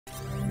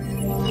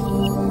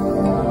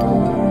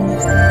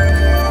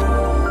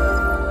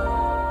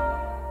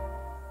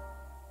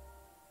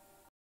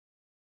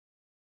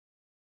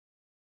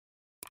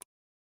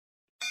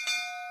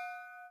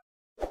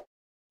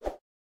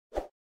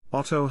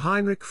Otto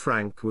Heinrich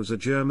Frank was a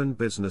German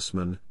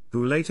businessman,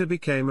 who later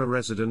became a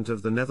resident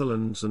of the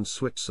Netherlands and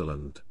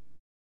Switzerland.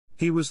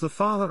 He was the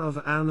father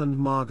of Anne and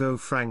Margot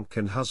Frank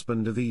and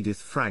husband of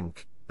Edith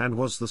Frank, and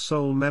was the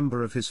sole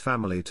member of his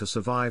family to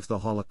survive the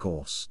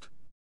Holocaust.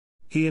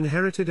 He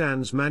inherited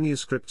Anne's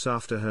manuscripts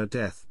after her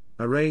death,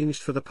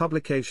 arranged for the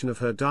publication of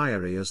her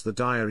diary as The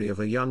Diary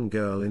of a Young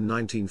Girl in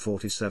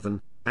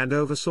 1947, and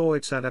oversaw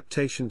its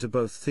adaptation to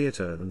both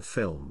theatre and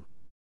film.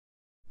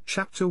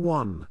 Chapter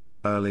 1: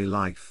 Early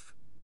Life.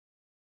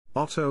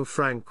 Otto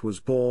Frank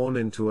was born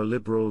into a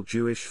liberal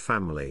Jewish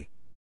family.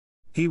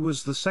 He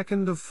was the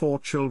second of 4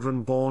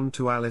 children born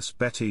to Alice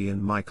Betty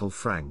and Michael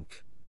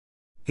Frank.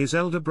 His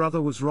elder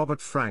brother was Robert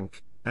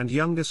Frank, and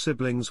younger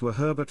siblings were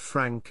Herbert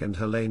Frank and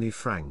Helene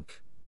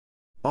Frank.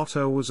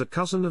 Otto was a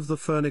cousin of the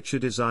furniture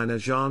designer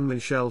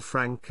Jean-Michel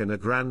Frank and a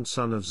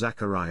grandson of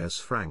Zacharias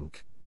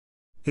Frank.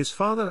 His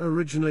father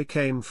originally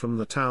came from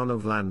the town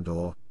of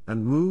Landau,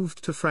 and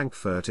moved to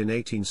Frankfurt in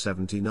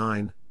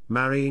 1879,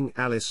 marrying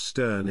Alice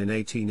Stern in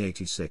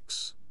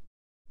 1886.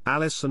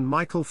 Alice and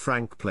Michael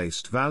Frank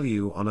placed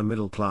value on a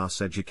middle-class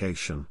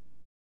education.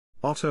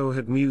 Otto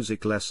had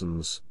music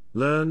lessons,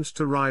 learned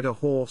to ride a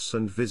horse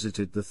and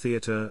visited the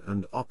theatre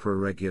and opera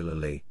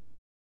regularly.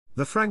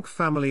 The Frank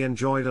family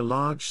enjoyed a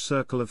large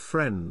circle of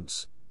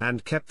friends,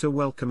 and kept a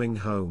welcoming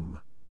home.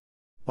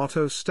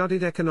 Otto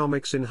studied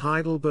economics in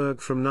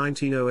Heidelberg from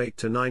 1908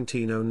 to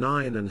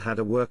 1909 and had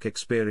a work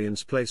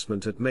experience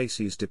placement at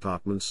Macy's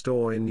department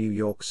store in New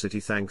York City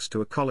thanks to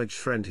a college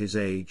friend his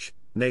age,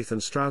 Nathan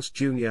Strauss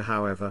Jr.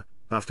 However,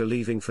 after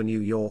leaving for New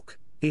York,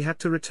 he had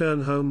to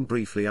return home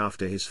briefly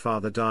after his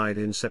father died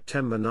in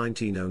September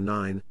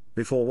 1909,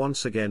 before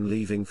once again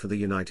leaving for the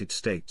United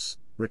States,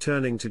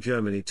 returning to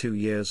Germany 2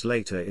 years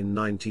later in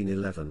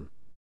 1911.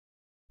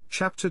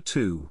 Chapter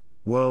 2: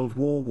 World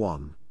War I.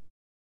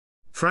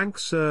 Frank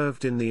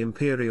served in the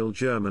Imperial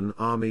German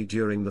Army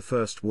during the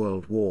First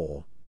World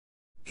War.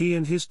 He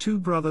and his 2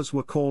 brothers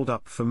were called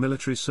up for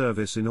military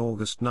service in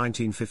August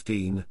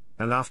 1915,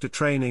 and after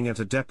training at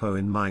a depot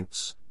in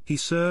Mainz, he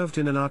served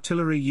in an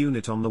artillery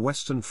unit on the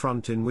Western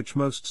Front in which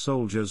most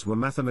soldiers were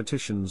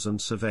mathematicians and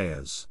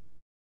surveyors.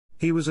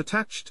 He was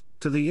attached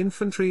to the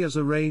infantry as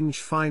a range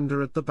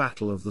finder at the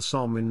Battle of the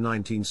Somme in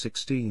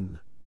 1916.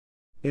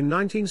 In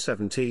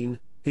 1917,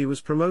 he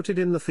was promoted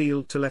in the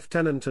field to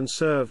lieutenant and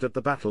served at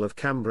the Battle of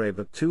Cambrai,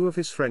 but 2 of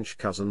his French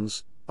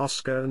cousins,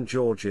 Oscar and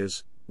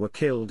Georges, were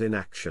killed in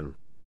action.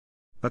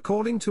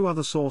 According to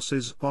other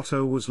sources,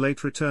 Otto was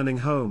late returning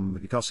home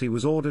because he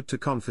was ordered to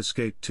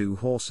confiscate 2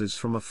 horses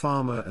from a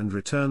farmer and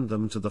return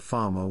them to the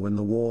farmer when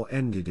the war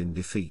ended in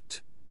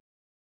defeat.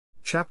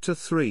 Chapter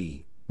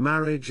 3: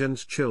 Marriage and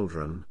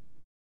Children.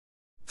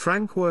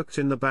 Frank worked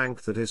in the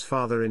bank that his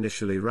father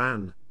initially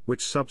ran,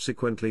 which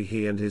subsequently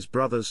he and his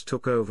brothers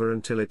took over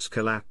until its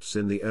collapse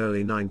in the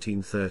early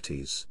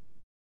 1930s.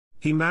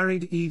 He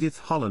married Edith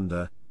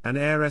Hollander, an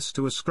heiress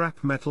to a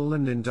scrap metal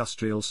and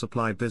industrial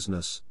supply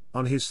business,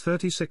 on his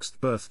 36th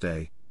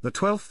birthday, the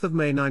 12th of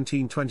May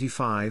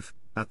 1925,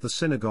 at the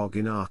synagogue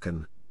in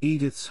Aachen,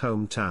 Edith's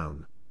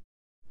hometown.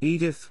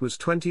 Edith was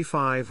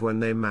 25 when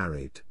they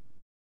married.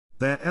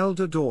 Their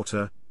elder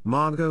daughter,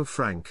 Margot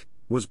Frank,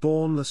 was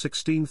born the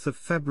 16th of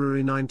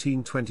February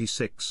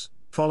 1926,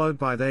 followed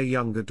by their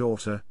younger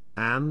daughter,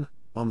 Anne,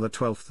 on the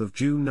 12th of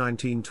June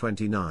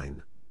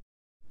 1929.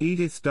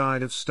 Edith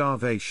died of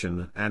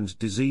starvation and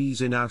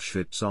disease in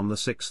Auschwitz on the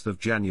 6th of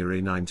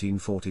January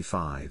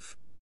 1945.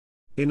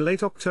 In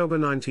late October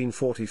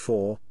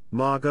 1944,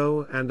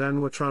 Margot and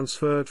Anne were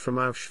transferred from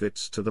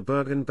Auschwitz to the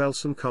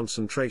Bergen-Belsen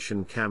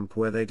concentration camp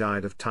where they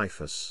died of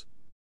typhus.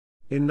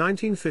 In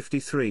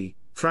 1953,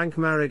 Frank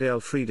married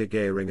Elfriede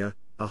Gehringer,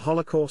 a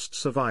Holocaust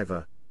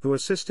survivor, who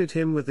assisted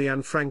him with the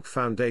Anne Frank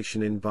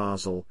Foundation in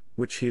Basel,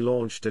 which he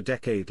launched a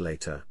decade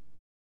later.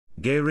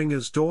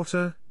 Gehringer's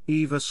daughter,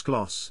 Eva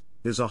Skloss,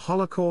 is a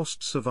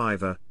Holocaust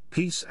survivor,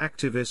 peace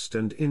activist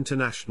and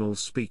international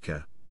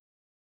speaker.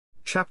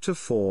 Chapter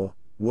 4: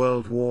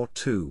 World War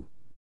II.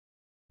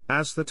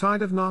 As the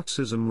tide of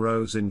Nazism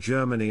rose in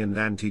Germany and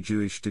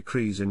anti-Jewish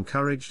decrees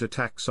encouraged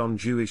attacks on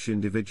Jewish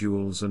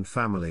individuals and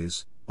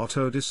families,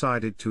 Otto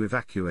decided to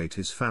evacuate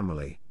his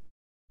family.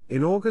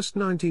 In August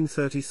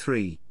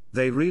 1933,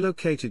 they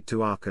relocated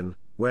to Aachen,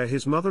 where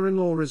his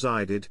mother-in-law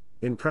resided,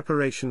 in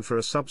preparation for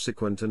a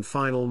subsequent and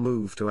final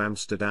move to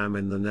Amsterdam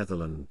in the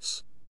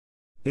Netherlands.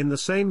 In the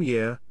same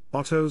year,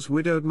 Otto's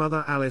widowed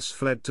mother Alice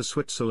fled to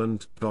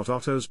Switzerland.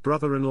 Otto's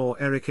brother-in-law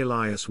Erich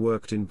Elias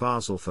worked in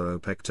Basel for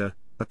Opekta,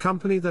 a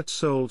company that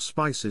sold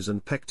spices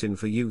and pectin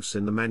for use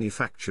in the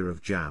manufacture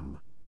of jam.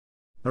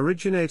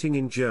 Originating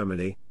in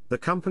Germany, the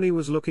company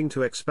was looking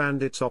to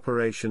expand its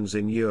operations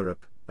in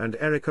Europe, and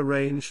Erich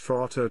arranged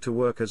for Otto to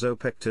work as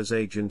Opekta's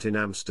agent in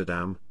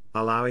Amsterdam,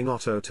 allowing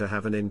Otto to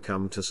have an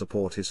income to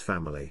support his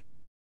family.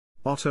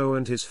 Otto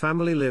and his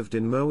family lived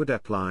in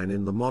Moerdeplein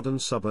in the modern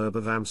suburb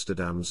of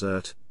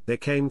Amsterdam-Zuid. They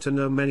came to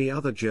know many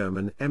other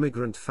German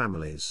emigrant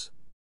families.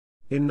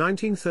 In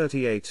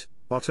 1938,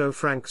 Otto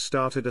Frank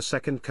started a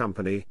second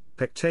company,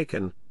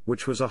 Pectaken,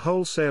 which was a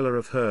wholesaler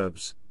of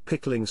herbs,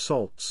 pickling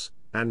salts,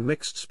 and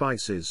mixed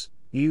spices,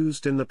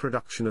 used in the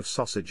production of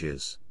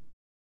sausages.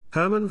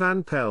 Herman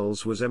van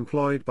Pels was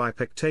employed by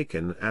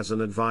Pectaken as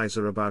an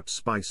advisor about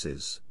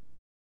spices.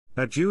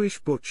 A Jewish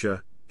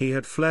butcher, he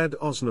had fled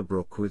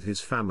Osnabrück with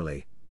his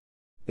family.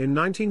 In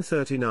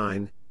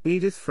 1939,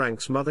 Edith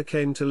Frank's mother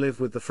came to live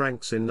with the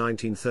Franks in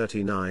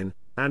 1939,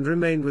 and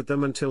remained with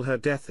them until her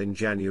death in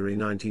January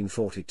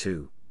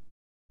 1942.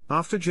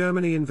 After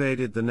Germany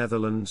invaded the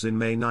Netherlands in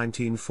May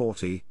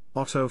 1940,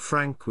 Otto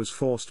Frank was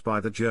forced by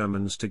the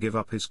Germans to give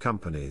up his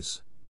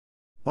companies.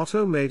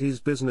 Otto made his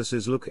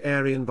businesses look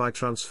Aryan by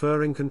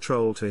transferring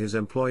control to his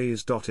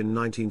employees. In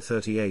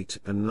 1938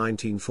 and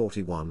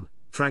 1941,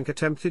 Frank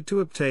attempted to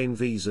obtain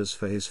visas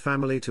for his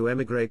family to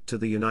emigrate to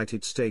the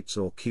United States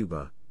or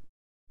Cuba.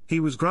 He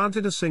was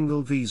granted a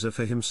single visa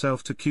for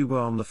himself to Cuba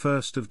on the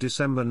 1st of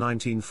December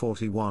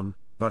 1941,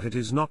 but it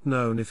is not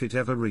known if it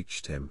ever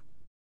reached him.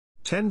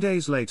 10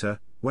 days later,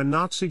 when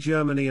Nazi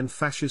Germany and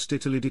Fascist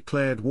Italy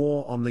declared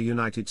war on the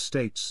United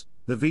States,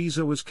 the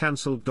visa was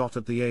cancelled.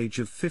 At the age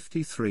of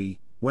 53,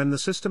 when the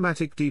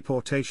systematic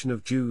deportation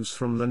of Jews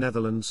from the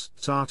Netherlands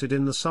started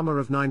in the summer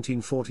of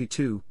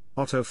 1942,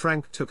 Otto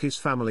Frank took his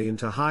family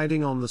into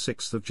hiding on the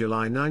 6th of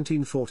July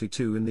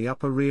 1942 in the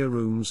upper rear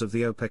rooms of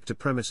the Opekta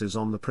premises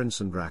on the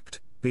Prinsengracht,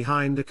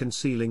 behind a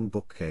concealing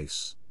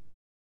bookcase.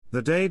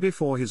 The day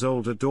before, his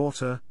older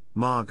daughter,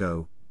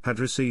 Margot, had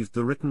received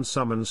the written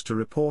summons to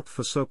report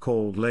for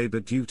so-called labor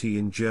duty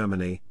in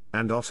Germany,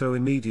 and Otto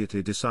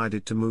immediately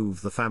decided to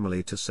move the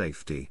family to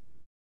safety.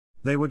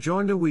 They were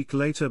joined a week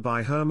later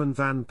by Herman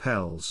van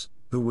Pels,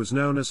 who was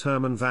known as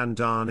Herman van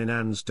Daan in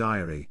Anne's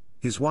diary,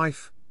 his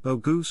wife,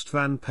 Auguste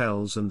van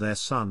Pels, and their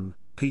son,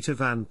 Peter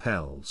van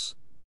Pels.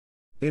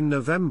 In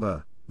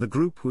November, the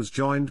group was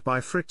joined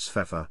by Fritz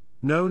Pfeffer,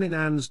 known in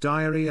Anne's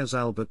diary as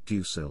Albert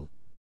Dussel.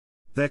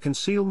 Their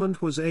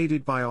concealment was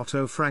aided by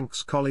Otto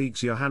Frank's colleagues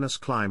Johannes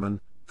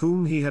Kleiman,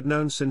 whom he had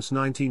known since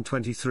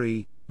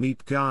 1923,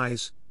 Miep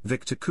Gijs,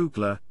 Victor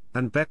Kugler,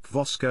 and Beck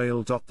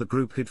Voskuil. The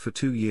group hid for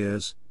 2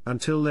 years,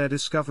 until their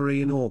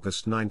discovery in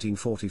August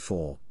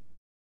 1944.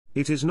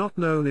 It is not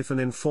known if an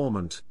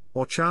informant,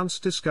 or chance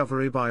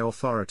discovery by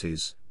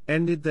authorities,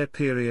 ended their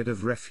period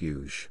of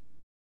refuge.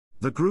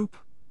 The group,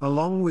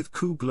 along with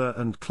Kugler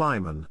and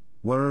Kleiman,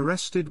 were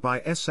arrested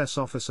by SS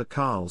officer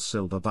Karl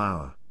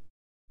Silberbauer.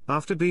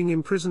 After being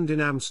imprisoned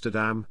in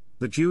Amsterdam,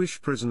 the Jewish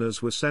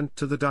prisoners were sent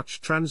to the Dutch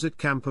transit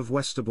camp of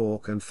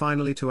Westerbork and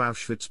finally to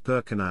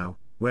Auschwitz-Birkenau,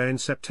 where in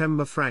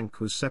September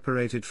Frank was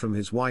separated from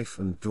his wife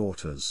and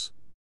daughters.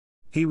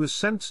 He was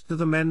sent to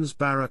the men's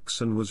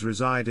barracks and was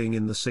residing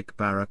in the sick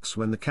barracks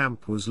when the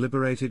camp was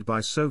liberated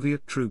by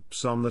Soviet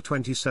troops on the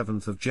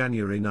 27th of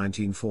January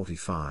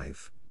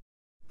 1945.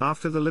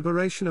 After the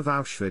liberation of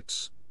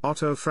Auschwitz,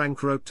 Otto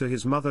Frank wrote to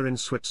his mother in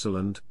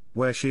Switzerland,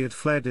 where she had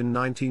fled in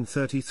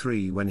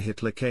 1933 when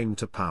Hitler came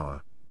to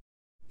power.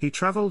 He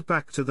traveled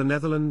back to the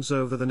Netherlands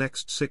over the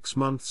next 6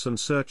 months and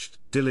searched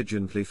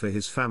diligently for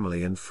his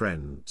family and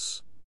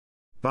friends.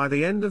 By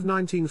the end of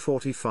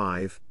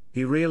 1945,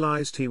 he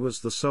realized he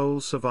was the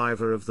sole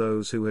survivor of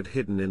those who had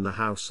hidden in the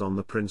house on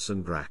the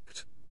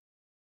Prinsengracht.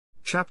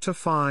 Chapter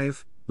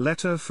 5,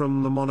 Letter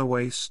from the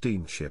Monoway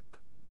Steamship.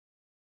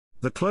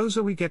 The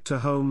closer we get to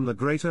home, the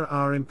greater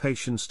our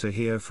impatience to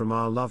hear from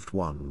our loved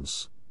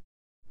ones.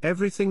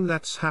 Everything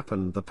that's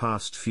happened the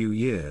past few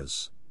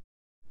years.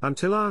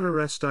 Until our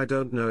arrest, I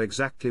don't know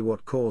exactly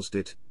what caused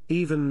it.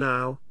 Even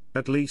now,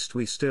 at least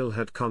we still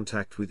had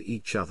contact with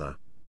each other.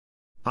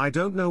 I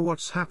don't know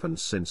what's happened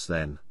since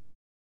then.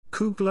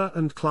 Kugler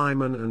and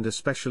Kleiman, and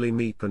especially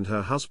Miep and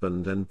her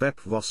husband and Bepp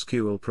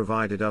Voskuil,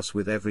 provided us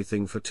with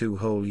everything for 2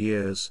 whole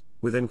years,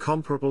 with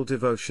incomparable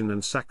devotion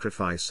and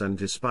sacrifice, and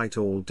despite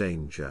all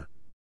danger.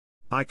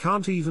 I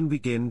can't even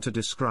begin to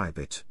describe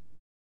it.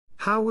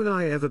 How will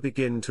I ever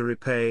begin to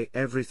repay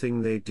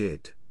everything they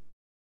did?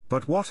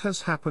 But what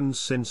has happened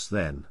since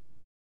then?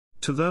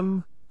 To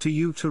them, to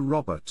you, to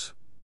Robert.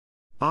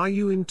 Are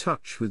you in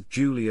touch with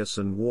Julius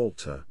and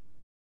Walter?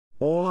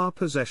 All our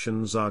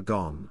possessions are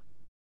gone.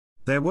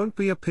 There won't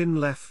be a pin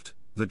left.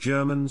 The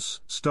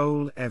Germans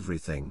stole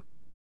everything.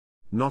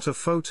 Not a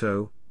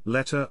photo,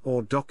 letter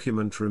or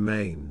document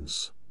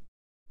remains.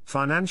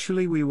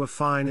 Financially we were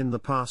fine in the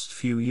past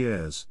few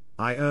years.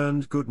 I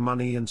earned good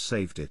money and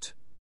saved it.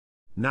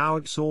 Now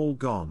it's all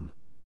gone.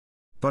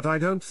 But I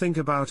don't think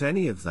about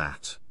any of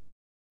that.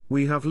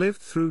 We have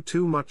lived through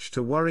too much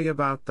to worry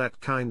about that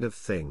kind of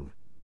thing.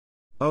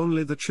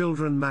 Only the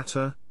children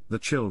matter, the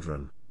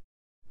children.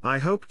 I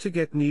hope to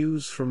get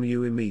news from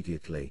you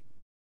immediately.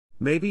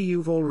 Maybe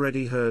you've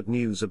already heard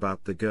news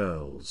about the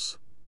girls.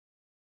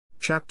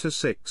 Chapter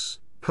 6,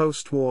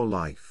 Post-War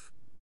Life.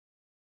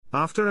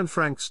 After Anne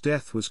Frank's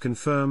death was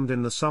confirmed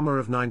in the summer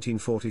of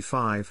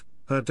 1945,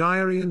 her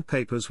diary and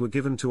papers were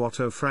given to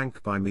Otto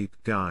Frank by Miep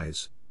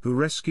Gijs, who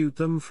rescued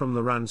them from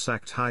the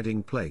ransacked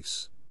hiding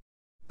place.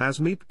 As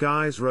Miep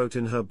Gijs wrote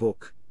in her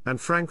book, and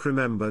Frank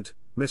remembered,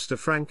 Mr.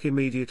 Frank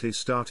immediately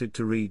started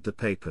to read the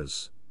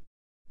papers.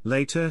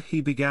 Later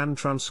he began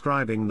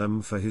transcribing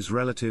them for his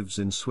relatives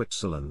in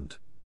Switzerland.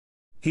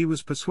 He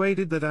was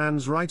persuaded that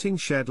Anne's writing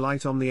shed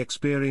light on the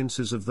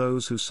experiences of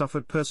those who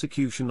suffered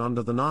persecution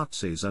under the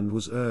Nazis and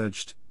was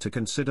urged to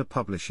consider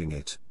publishing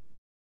it.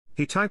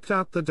 He typed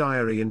out the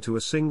diary into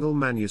a single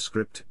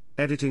manuscript,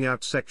 editing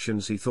out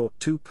sections he thought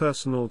too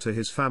personal to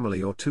his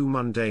family or too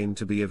mundane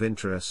to be of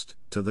interest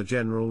to the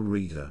general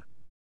reader.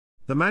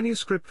 The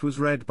manuscript was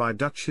read by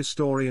Dutch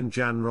historian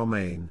Jan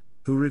Romein,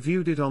 who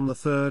reviewed it on the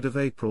 3rd of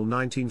April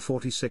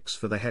 1946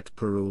 for the Het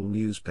Parool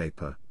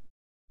newspaper.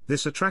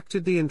 This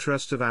attracted the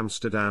interest of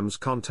Amsterdam's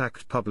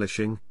Contact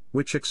Publishing,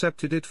 which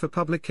accepted it for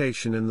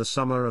publication in the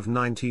summer of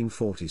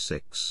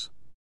 1946.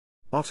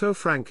 Otto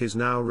Frank is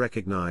now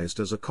recognized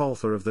as a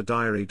co-author of the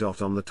diary.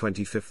 On the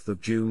 25th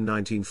of June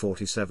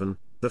 1947,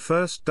 the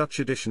first Dutch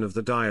edition of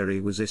the diary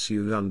was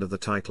issued under the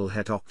title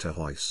Het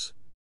Octahuis.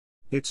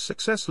 Its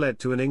success led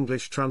to an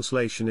English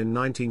translation in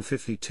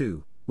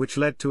 1952, which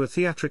led to a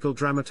theatrical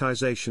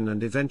dramatization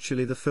and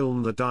eventually the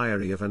film The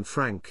Diary of Anne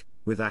Frank,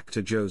 with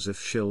actor Joseph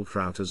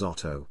Schildkraut as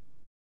Otto.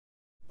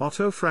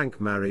 Otto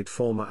Frank married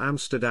former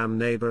Amsterdam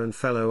neighbor and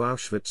fellow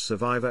Auschwitz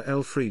survivor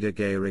Elfriede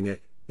Gehringer,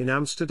 in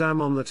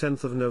Amsterdam on the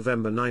 10th of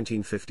November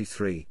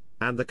 1953,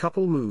 and the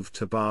couple moved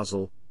to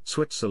Basel,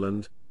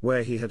 Switzerland,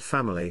 where he had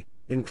family,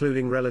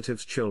 including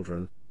relatives'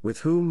 children, with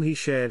whom he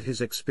shared his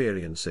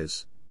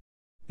experiences.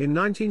 In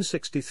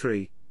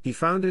 1963, he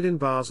founded in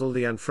Basel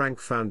the Anne Frank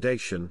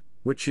Foundation,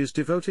 which is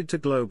devoted to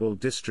global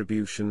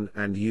distribution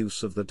and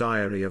use of the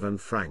Diary of Anne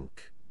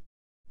Frank.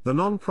 The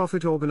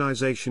non-profit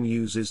organization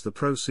uses the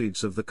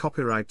proceeds of the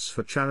copyrights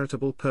for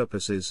charitable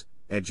purposes,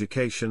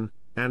 education,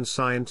 and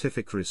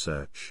scientific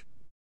research.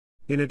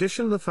 In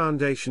addition, the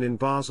foundation in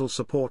Basel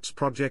supports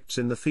projects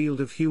in the field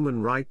of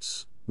human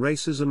rights,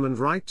 racism and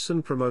rights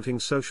and promoting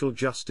social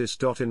justice.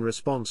 In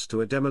response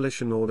to a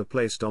demolition order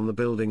placed on the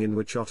building in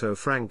which Otto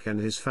Frank and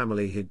his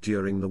family hid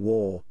during the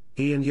war,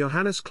 he and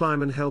Johannes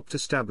Kleiman helped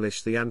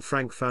establish the Anne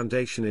Frank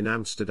Foundation in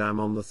Amsterdam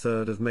on the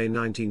 3rd of May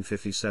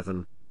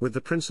 1957, with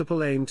the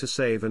principal aim to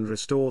save and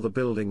restore the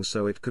building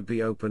so it could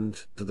be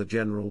opened to the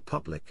general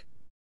public.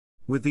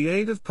 With the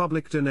aid of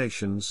public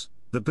donations,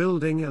 the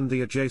building and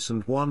the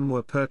adjacent one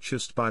were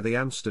purchased by the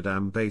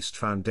Amsterdam-based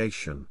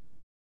foundation.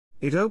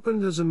 It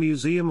opened as a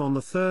museum on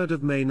the 3rd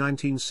of May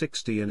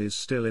 1960 and is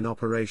still in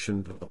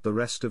operation. The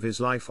rest of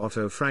his life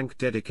Otto Frank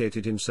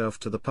dedicated himself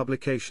to the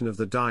publication of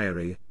the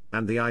diary,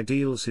 and the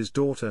ideals his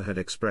daughter had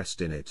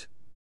expressed in it.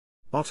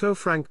 Otto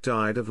Frank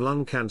died of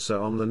lung cancer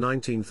on the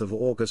 19th of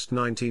August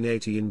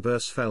 1980 in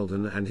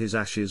Bursvelden, and his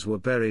ashes were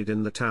buried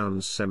in the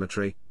town's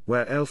cemetery,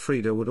 where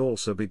Elfriede would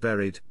also be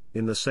buried,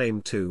 in the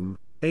same tomb,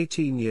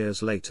 18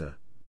 years later.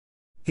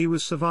 He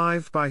was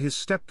survived by his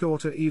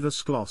stepdaughter Eva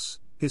Skloss,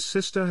 his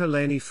sister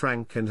Helene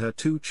Frank and her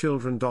 2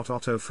 children.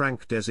 Otto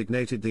Frank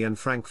designated the Anne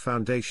Frank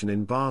Foundation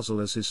in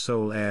Basel as his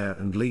sole heir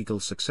and legal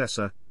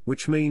successor,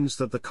 which means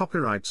that the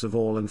copyrights of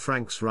all Anne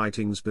Frank's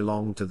writings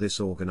belong to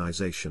this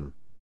organization.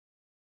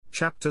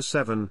 Chapter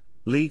 7: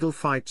 Legal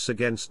Fights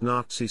Against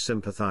Nazi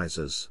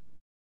Sympathizers.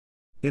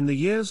 In the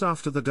years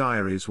after the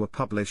diaries were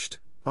published,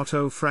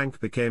 Otto Frank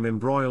became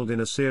embroiled in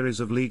a series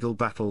of legal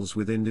battles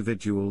with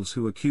individuals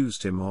who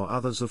accused him or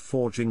others of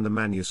forging the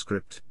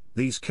manuscript.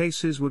 These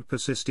cases would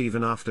persist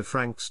even after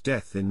Frank's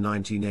death in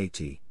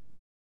 1980.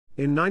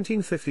 In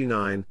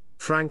 1959,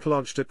 Frank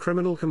lodged a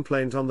criminal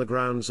complaint on the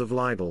grounds of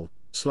libel,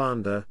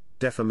 slander,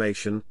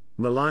 defamation,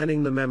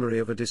 maligning the memory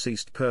of a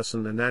deceased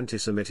person and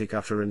anti-Semitic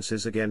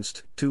utterances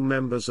against 2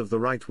 members of the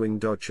right-wing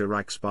Deutsche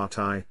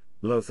Reichspartei,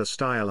 Lothar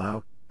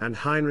Steyerlau, and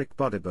Heinrich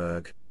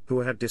Bodeberg,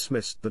 who had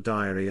dismissed the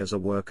diary as a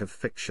work of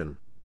fiction.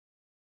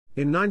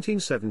 In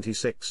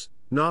 1976,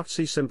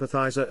 Nazi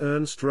sympathizer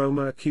Ernst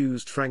Romer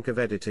accused Frank of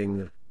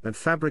editing and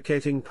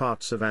fabricating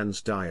parts of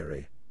Anne's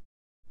diary.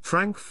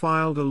 Frank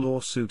filed a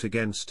lawsuit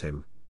against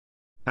him.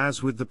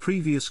 As with the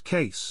previous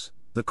case,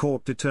 the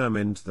court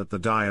determined that the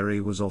diary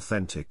was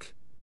authentic.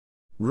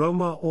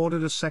 Romer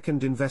ordered a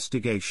second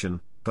investigation,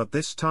 but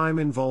this time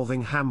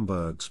involving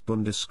Hamburg's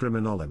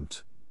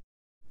Bundeskriminalamt.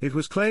 It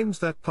was claimed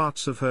that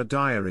parts of her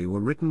diary were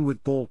written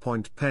with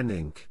ballpoint pen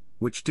ink,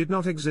 which did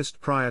not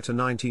exist prior to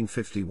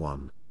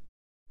 1951.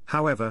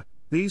 However,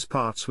 these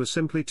parts were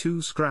simply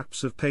 2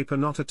 scraps of paper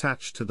not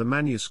attached to the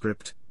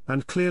manuscript,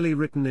 and clearly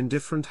written in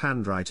different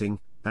handwriting,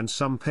 and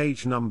some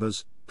page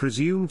numbers,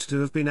 presumed to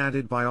have been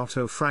added by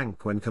Otto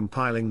Frank when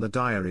compiling the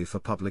diary for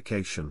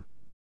publication.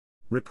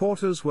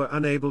 Reporters were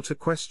unable to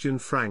question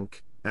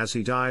Frank, as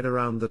he died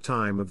around the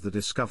time of the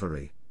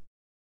discovery.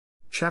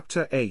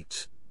 Chapter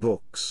 8: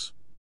 Books.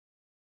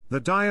 The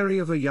Diary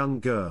of a Young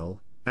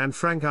Girl, Anne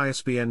Frank,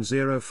 ISBN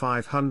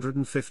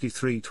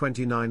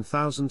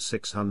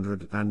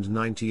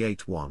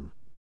 0553296998-1.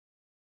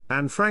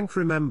 Anne Frank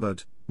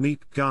Remembered,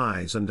 Meet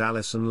Guys and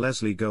Alison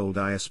Leslie Gold,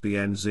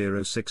 ISBN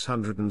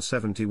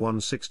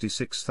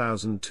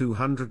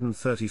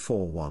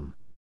 0671662234-1.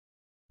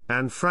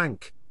 Anne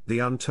Frank, The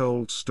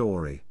Untold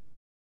Story.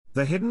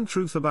 The Hidden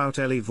Truth About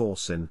Ellie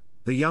Vorsin,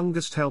 the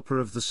youngest helper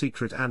of the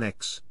secret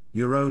annex,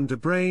 Jeroen de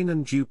Bruin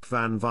and Dupe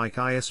van Wyk,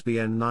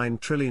 ISBN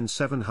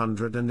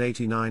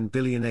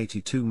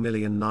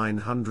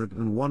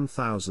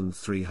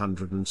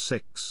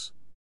 9789082000901,306.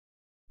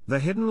 The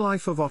Hidden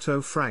Life of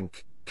Otto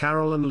Frank,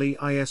 Carol and Lee,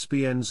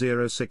 ISBN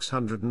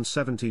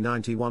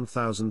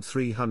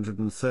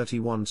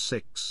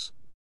 0670-91331-6.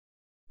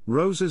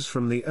 Roses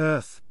from the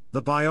Earth,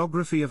 The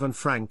Biography of Anne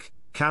Frank,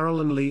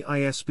 Carol and Lee,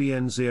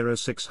 ISBN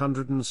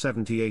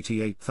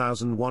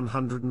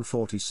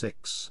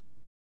 0670-88146.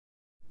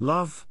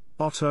 Love,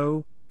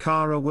 Otto,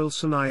 Cara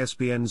Wilson,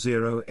 ISBN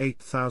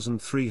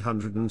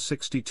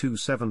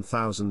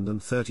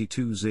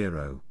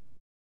 0-8362-7032-0.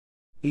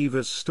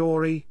 Eva's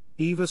Story,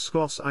 Eva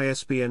Skloss,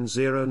 ISBN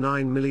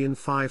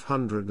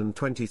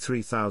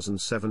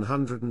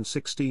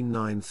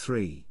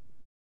 09523716-93.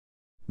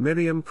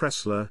 Miriam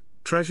Pressler,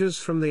 Treasures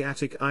from the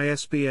Attic,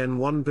 ISBN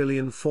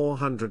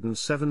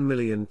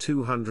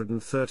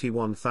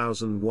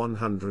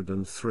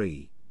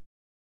 1407231103.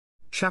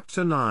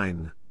 Chapter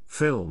 9,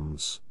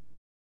 Films.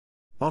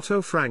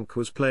 Otto Frank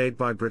was played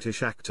by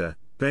British actor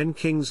Ben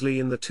Kingsley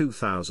in the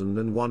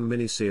 2001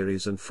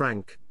 miniseries Anne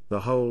Frank,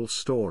 The Whole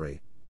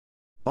Story.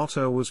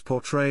 Otto was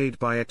portrayed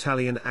by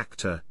Italian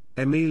actor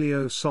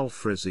Emilio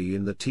Solfrizzi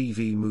in the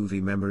TV movie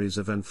Memories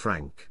of Anne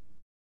Frank.